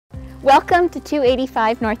Welcome to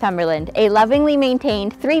 285 Northumberland, a lovingly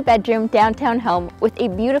maintained 3-bedroom downtown home with a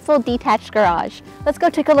beautiful detached garage. Let's go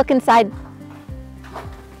take a look inside.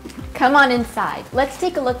 Come on inside. Let's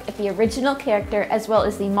take a look at the original character as well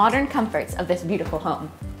as the modern comforts of this beautiful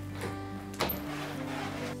home.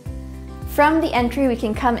 From the entry, we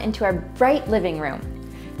can come into our bright living room.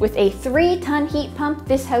 With a 3-ton heat pump,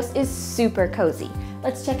 this house is super cozy.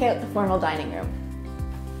 Let's check out the formal dining room.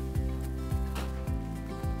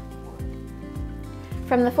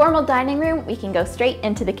 From the formal dining room, we can go straight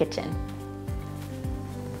into the kitchen.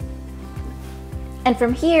 And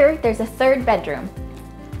from here, there's a 3rd bedroom.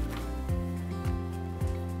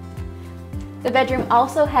 The bedroom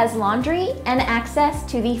also has laundry and access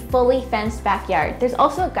to the fully fenced backyard. There's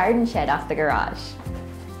also a garden shed off the garage.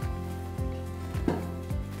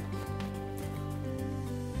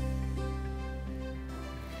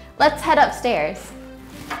 Let's head upstairs.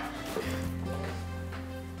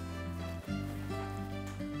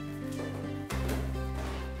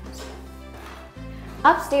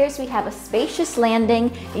 Upstairs, we have a spacious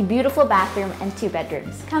landing, a beautiful bathroom, and 2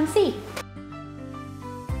 bedrooms. Come see.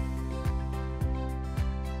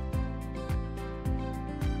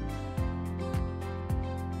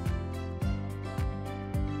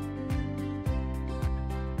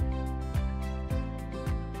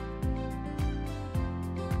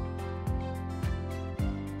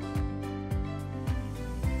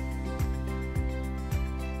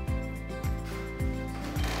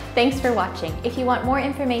 Thanks for watching. If you want more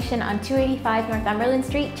information on 285 Northumberland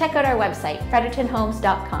Street, check out our website,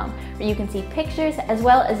 frederictonhomes.com, where you can see pictures as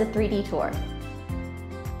well as a 3D tour.